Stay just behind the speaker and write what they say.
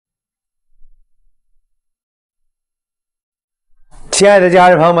亲爱的家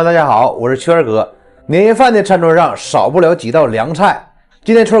人朋友们，大家好，我是圈哥。年夜饭的餐桌上少不了几道凉菜。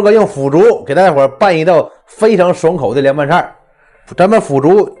今天圈哥用腐竹给大家伙拌一道非常爽口的凉拌菜。咱们腐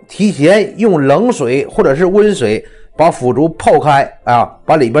竹提前用冷水或者是温水把腐竹泡开啊，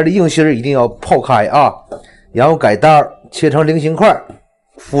把里边的硬芯一定要泡开啊，然后改刀切成菱形块。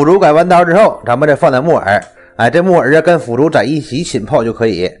腐竹改完刀之后，咱们再放点木耳，这木耳跟腐竹在一起浸泡就可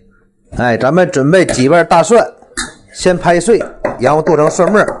以。咱们准备几瓣大蒜，先拍碎，然后剁成蒜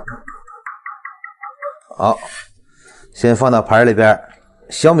末。好，先放到盘里边。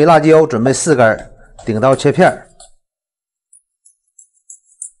小米辣椒准备4根，顶刀切片，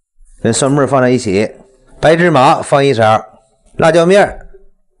跟蒜末放在一起。白芝麻放1勺，辣椒面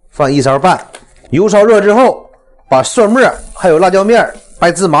放1勺半。油烧热之后，把蒜末还有辣椒面、白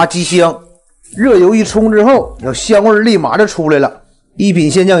芝麻激香。热油一冲之后，有香味立马就出来了。一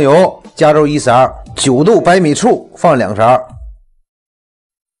品鲜酱油加入1勺，9度白米醋放2勺，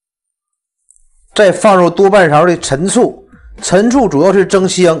再放入多半勺的陈醋。陈醋主要是增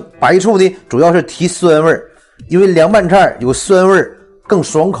香，白醋呢主要是提酸味，因为凉拌菜有酸味更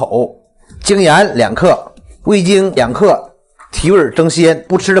爽口。精盐2克，味精2克，提味增鲜。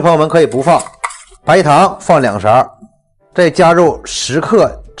不吃的朋友们可以不放。白糖放2勺，再加入10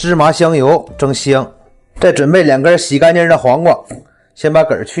克芝麻香油增香。再准备2根洗干净的黄瓜，先把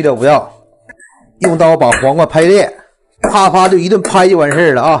梗去掉不要，用刀把黄瓜拍裂，啪啪就一顿拍就完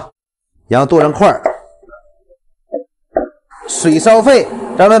事了啊，然后剁成块。水烧沸，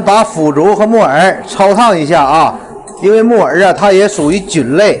咱们把腐竹和木耳焯烫一下啊，因为木耳它也属于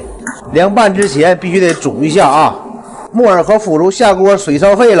菌类，凉拌之前必须得煮一下啊。木耳和腐竹下锅，水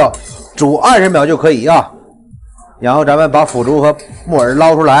烧沸了，煮20秒就可以啊。然后咱们把腐竹和木耳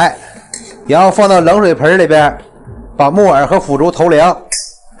捞出来，然后放到冷水盆里边，把木耳和腐竹投凉。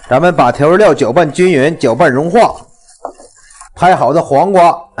咱们把调味料搅拌均匀，搅拌融化。拍好的黄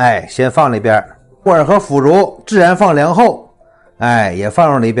瓜，先放里边。木耳和腐竹自然放凉后，也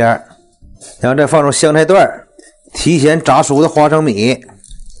放入里边，然后再放入香菜段，提前炸熟的花生米，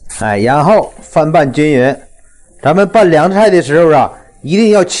然后翻拌均匀。咱们拌凉菜的时候啊，一定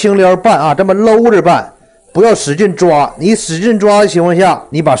要轻撩拌啊，这么搂着拌，不要使劲抓。你使劲抓的情况下，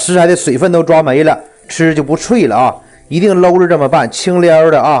你把食材的水分都抓没了，吃就不脆了啊。一定搂着这么拌，轻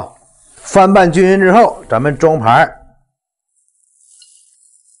撩的啊。翻拌均匀之后，咱们装盘。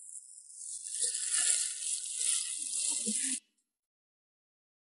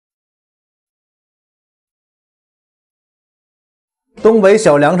东北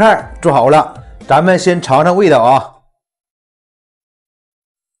小凉菜做好了，咱们先尝尝味道啊。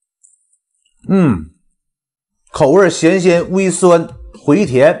口味咸鲜，微酸，回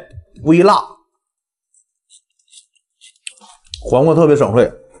甜，微辣，黄瓜特别爽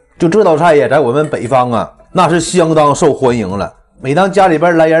脆。就这道菜呀，在我们北方啊，那是相当受欢迎了。每当家里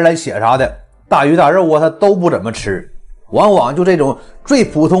边来人来血啥的，大鱼大肉啊，他都不怎么吃，往往就这种最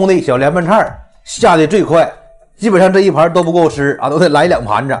普通的小凉拌菜下的最快。基本上这一盘都不够吃啊，都得来2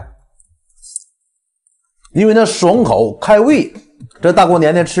盘子，因为那爽口开胃。这大过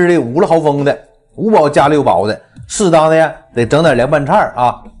年的吃的5了豪风的，5饱加6饱的，适当的呀得整点凉拌菜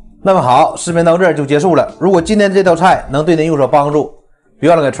啊。那么好，视频到这儿就结束了。如果今天这道菜能对您有所帮助，别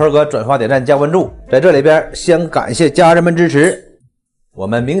忘了给川哥转发、点赞、加关注。在这里边先感谢家人们支持，我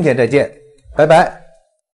们明天再见，拜拜。